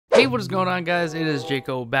Hey, what is going on, guys? It is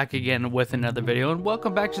Jaco back again with another video, and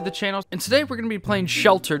welcome back to the channel. And today we're going to be playing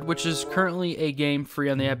Sheltered, which is currently a game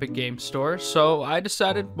free on the Epic Games Store. So I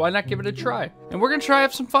decided, why not give it a try? And we're going to try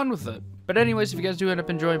have some fun with it. But anyways, if you guys do end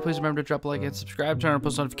up enjoying, please remember to drop a like and subscribe, turn on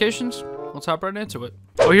post notifications. Let's hop right into it.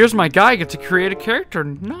 Oh, here's my guy. I get to create a character.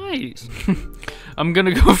 Nice. I'm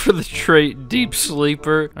gonna go for the trait Deep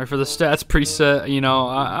Sleeper, or for the stats preset. You know,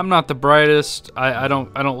 I'm not the brightest. I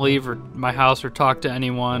don't leave my house or talk to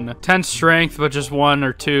anyone. 10 strength, but just 1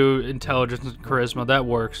 or 2 intelligence and charisma. That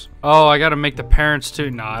works. Oh, I gotta make the parents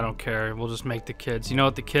too. No, I don't care. We'll just make the kids. You know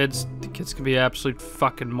what? The kids can be absolute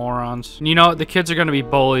fucking morons. And you know what? The kids are gonna be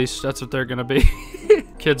bullies. That's what they're gonna be.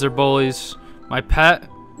 Kids are bullies. My pet,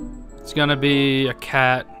 it's gonna be a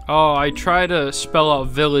cat. Oh, I try to spell out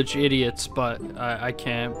village idiots, but I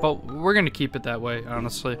can't. But we're gonna keep it that way,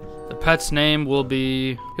 honestly. The pet's name will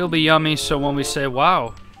be, he'll be Yummy, so when we say,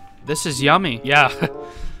 wow, this is yummy. Yeah,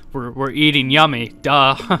 we're eating yummy,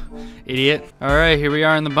 duh, idiot. All right, here we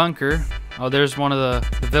are in the bunker. Oh, there's one of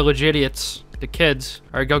the village idiots, the kids.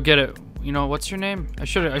 All right, go get it. You know, what's your name? I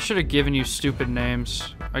should have given you stupid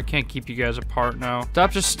names. I can't keep you guys apart now.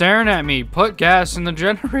 Stop just staring at me. Put gas in the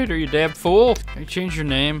generator, you damn fool. Can you change your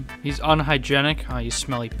name? He's unhygienic. Oh, you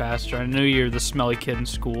smelly bastard. I knew you were the smelly kid in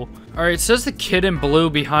school. All right, it says the kid in blue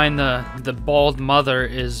behind the bald mother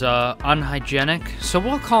is unhygienic. So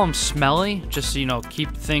we'll call him Smelly, just, you know,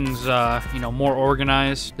 keep things, you know, more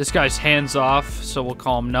organized. This guy's hands off, so we'll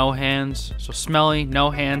call him No Hands. So Smelly,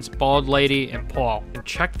 No Hands, Bald Lady, and Paul. And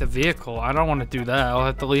check the vehicle. I don't want to do that. I'll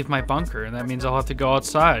have to leave my bunker, and that means I'll have to go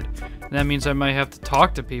outside. And that means I might have to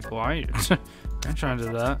talk to people. I'm trying to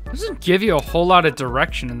do that. It doesn't give you a whole lot of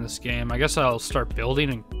direction in this game. I guess I'll start building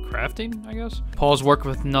and crafting, I guess. Paul's working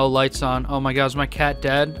with no lights on. Oh my god, is my cat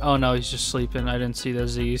dead? Oh no, he's just sleeping. I didn't see the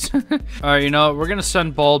Z's. Alright, you know, we're gonna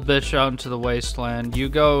send Bald Bitch out into the wasteland. You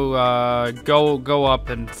go up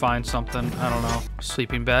and find something. I don't know.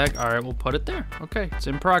 Sleeping bag. Alright, we'll put it there. Okay, it's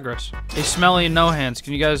in progress. Hey, Smelly and No Hands,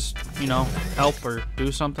 can you guys, you know, help or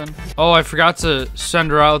do something? Oh, I forgot to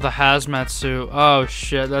send her out with a hazmat suit. Oh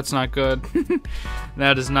shit, that's not good.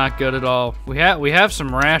 That is not good at all. We have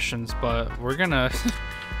some rations, but we're gonna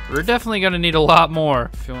we're definitely gonna need a lot more.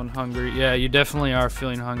 Feeling hungry? Yeah, you definitely are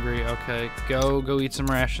feeling hungry. Okay, go eat some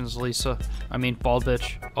rations, Lisa. I mean, Bald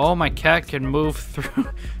Bitch. Oh, my cat can move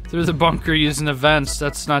through the bunker using the vents.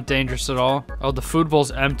 That's not dangerous at all. Oh, the food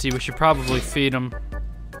bowl's empty. We should probably feed him.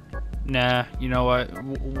 Nah, you know what?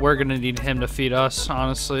 We're gonna need him to feed us,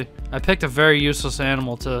 honestly. I picked a very useless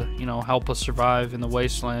animal to, you know, help us survive in the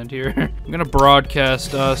wasteland here. I'm gonna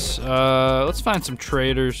broadcast us. Let's find some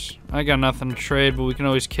traders. I got nothing to trade, but we can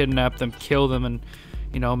always kidnap them, kill them, and,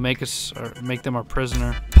 you know, make them our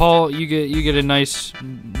prisoner. Paul, you get a nice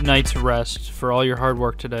night's rest for all your hard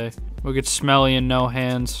work today. We'll get Smelly and No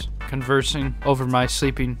Hands conversing over my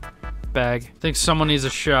sleeping bag. I think someone needs a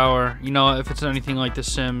shower. You know, if it's anything like The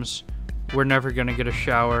Sims, we're never gonna get a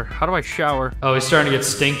shower. How do I shower? Oh, he's starting to get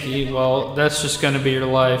stinky. Well, that's just gonna be your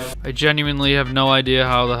life. I genuinely have no idea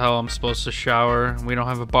how the hell I'm supposed to shower. We don't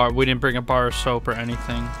have a bar. We didn't bring a bar of soap or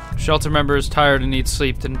anything. Shelter member is tired and needs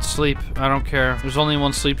sleep. Then sleep. I don't care. There's only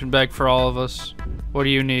one sleeping bag for all of us. What do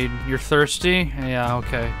you need? You're thirsty? Yeah,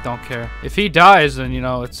 okay. Don't care. If he dies, then, you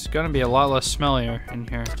know, it's gonna be a lot less smellier in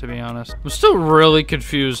here, to be honest. I'm still really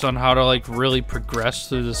confused on how to, like, really progress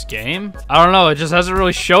through this game. I don't know. It just hasn't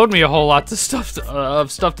really showed me a whole lot of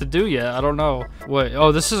stuff to do yet. I don't know. Wait.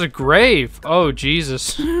 Oh, this is a grave. Oh,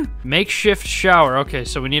 Jesus. Makeshift shower. Okay,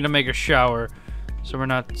 so we need to make a shower so we're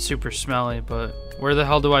not super smelly, but where the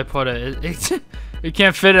hell do I put it? It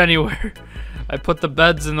can't fit anywhere. I put the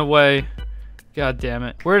beds in the way. God damn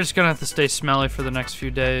it. We're just gonna have to stay smelly for the next few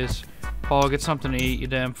days. Paul, get something to eat, you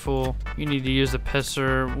damn fool. You need to use the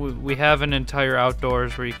pisser. We have an entire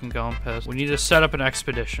outdoors where you can go and piss. We need to set up an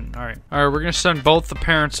expedition. Alright. Alright, we're gonna send both the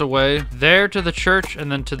parents away. There to the church and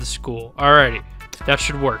then to the school. Alrighty. That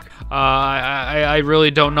should work. I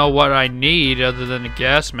really don't know what I need other than a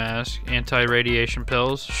gas mask. Anti-radiation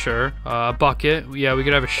pills, sure. A bucket. Yeah, we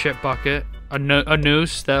could have a shit bucket. A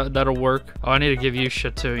noose, that'll work. Oh, I need to give you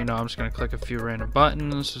shit too. You know, I'm just gonna click a few random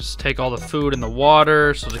buttons. Just take all the food and the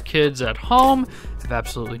water so the kids at home have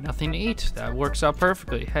absolutely nothing to eat. That works out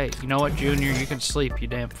perfectly. Hey, you know what, Junior? You can sleep, you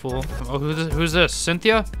damn fool. Oh, who's this?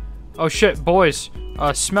 Cynthia? Oh shit, boys.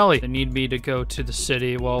 Smelly. They need me to go to the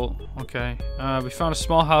city. Well, okay. We found a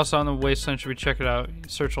small house on the wasteland. Should we check it out?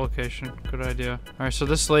 Search location. Good idea. Alright, so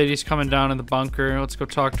this lady's coming down in the bunker. Let's go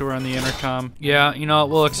talk to her on the intercom. Yeah, you know what?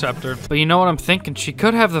 We'll accept her. But you know what I'm thinking? She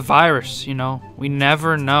could have the virus, you know? We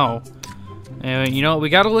never know. And you know, we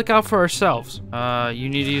gotta look out for ourselves. You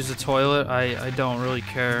need to use the toilet. I don't really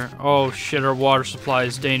care. Oh shit, our water supply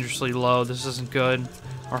is dangerously low. This isn't good.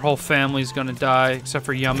 Our whole family's gonna die, except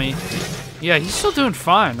for Yummy. Yeah, he's still doing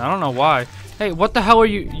fine. I don't know why. Hey, what the hell are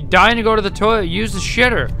you dying to go to the toilet? Use the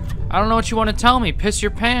shitter. I don't know what you want to tell me. Piss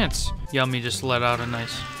your pants. Yummy just let out a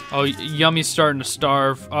nice... Oh, Yummy's starting to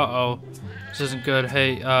starve. Uh-oh. This isn't good.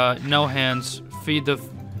 Hey, no hands. Feed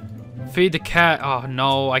the cat. Oh,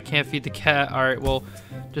 no, I can't feed the cat. All right, well,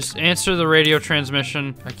 just answer the radio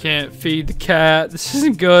transmission. I can't feed the cat. This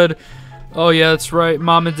isn't good. Oh, yeah, that's right.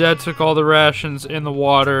 Mom and Dad took all the rations and the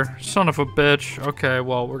water. Son of a bitch. Okay,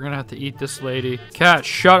 well, we're gonna have to eat this lady. Cat,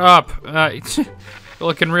 shut up.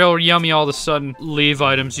 Looking real yummy all of a sudden. Leave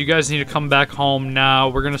items. You guys need to come back home now.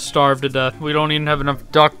 We're gonna starve to death. We don't even have enough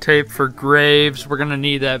duct tape for graves. We're gonna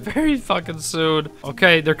need that very fucking soon.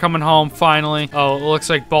 Okay, they're coming home finally. Oh, it looks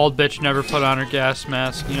like bald bitch never put on her gas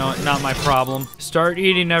mask. You know, not my problem. Start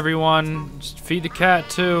eating, everyone. Just feed the cat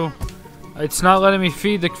too. It's not letting me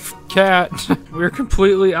feed the cat. We're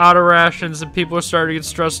completely out of rations and people are starting to get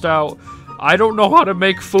stressed out. I don't know how to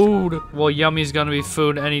make food. Well, Yummy's gonna be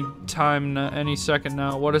food any time, any second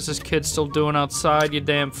now. What is this kid still doing outside, you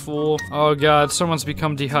damn fool? Oh god, someone's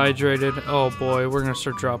become dehydrated. Oh boy, we're gonna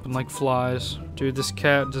start dropping like flies. Dude, this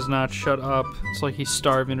cat does not shut up. It's like he's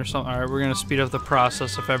starving or something. Alright, we're gonna speed up the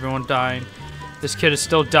process of everyone dying. This kid is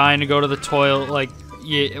still dying to go to the toilet, like...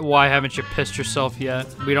 Yeah, why haven't you pissed yourself yet?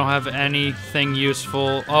 We don't have anything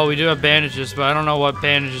useful. Oh, we do have bandages, but I don't know what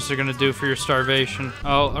bandages are gonna do for your starvation.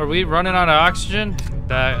 Oh, are we running out of oxygen?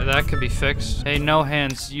 That could be fixed. Hey, no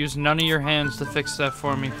hands. Use none of your hands to fix that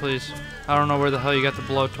for me, please. I don't know where the hell you got the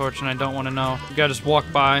blowtorch, and I don't want to know. You gotta just walk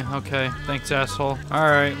by. Okay, thanks, asshole.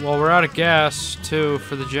 Alright, well, we're out of gas, too,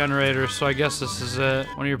 for the generator, so I guess this is it.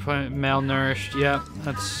 When you're malnourished, yeah,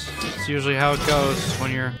 that's usually how it goes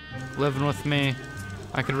when you're living with me.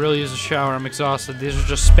 I could really use a shower. I'm exhausted. These are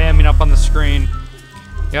just spamming up on the screen.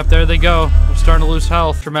 Yep, there they go. I'm starting to lose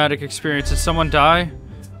health. Traumatic experience. Did someone die?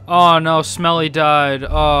 Oh no, Smelly died.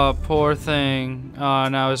 Oh, poor thing. Oh,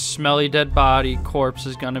 now his smelly dead body corpse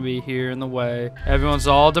is gonna be here in the way. Everyone's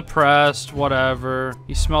all depressed, whatever.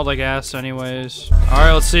 He smelled like ass anyways.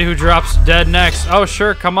 Alright, let's see who drops dead next. Oh,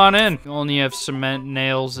 sure, come on in. You only have cement,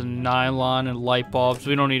 nails, and nylon, and light bulbs.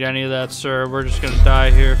 We don't need any of that, sir. We're just gonna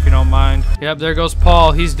die here if you don't mind. Yep, there goes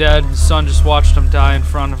Paul. He's dead. His son just watched him die in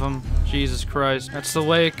front of him. Jesus Christ. That's the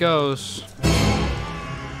way it goes.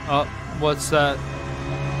 Oh, what's that?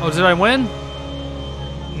 Oh, did I win?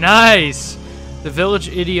 Nice! The village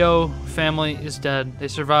Idio family is dead. They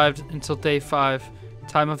survived until day 5.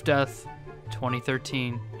 Time of death,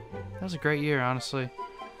 2013. That was a great year, honestly.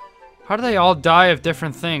 How do they all die of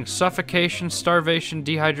different things? Suffocation, starvation,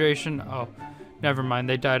 dehydration. Oh, never mind.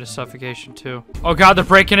 They died of suffocation, too. Oh, God, they're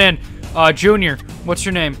breaking in. Junior, what's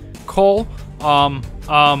your name? Cole?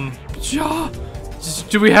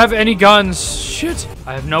 Do we have any guns? Shit.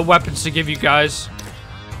 I have no weapons to give you guys.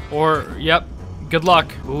 Or, yep, good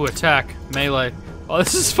luck. Ooh, attack, melee. Oh,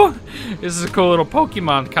 this is fun. This is a cool little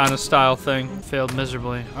Pokemon kind of style thing. Failed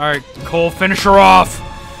miserably. All right, Cole, finish her off.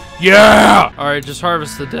 Yeah! All right, just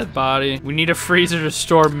harvest the dead body. We need a freezer to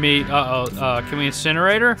store meat. Uh-oh, can we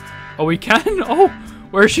incinerate her? Oh, we can? Oh,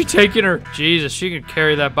 where's she taking her? Jesus, she could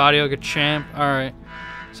carry that body like a champ. All right.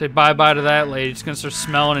 Say bye-bye to that lady. It's gonna start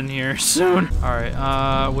smelling in here soon.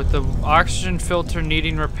 Alright, with the oxygen filter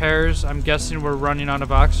needing repairs, I'm guessing we're running out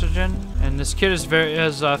of oxygen. And this kid has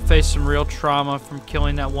faced some real trauma from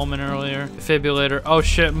killing that woman earlier. Defibrillator. Oh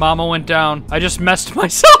shit, mama went down. I just messed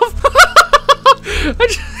myself.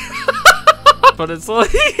 But it's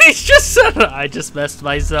like, he just said, I just messed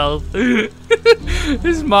myself.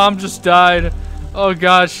 His mom just died. Oh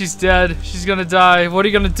god, she's dead. She's gonna die. What are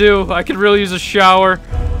you gonna do? I could really use a shower.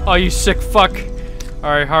 Oh, you sick fuck.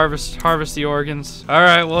 Alright, harvest the organs.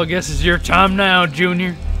 Alright, well, I guess it's your time now,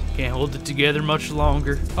 Junior. Can't hold it together much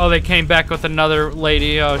longer. Oh, they came back with another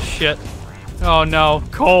lady. Oh, shit. Oh, no.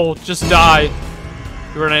 Cole, just die.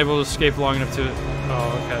 You weren't able to escape long enough to...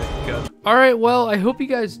 Oh, okay, good. Alright, well, I hope you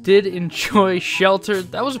guys did enjoy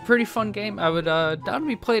Sheltered. That was a pretty fun game. I would down to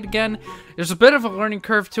be played again. There's a bit of a learning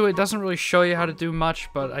curve to it. It doesn't really show you how to do much,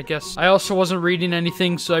 but I guess I also wasn't reading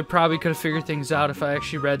anything, so I probably could have figured things out if I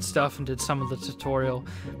actually read stuff and did some of the tutorial.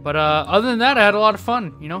 But other than that, I had a lot of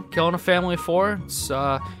fun. You know, killing a family of 4. It's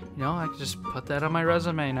you know, I can just put that on my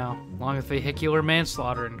resume now, along with vehicular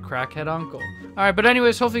manslaughter and crackhead uncle. Alright, but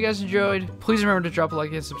anyways, hopefully you guys enjoyed. Please remember to drop a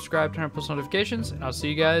like and subscribe, turn on post notifications, and I'll see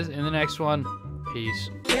you guys in the next one. Peace.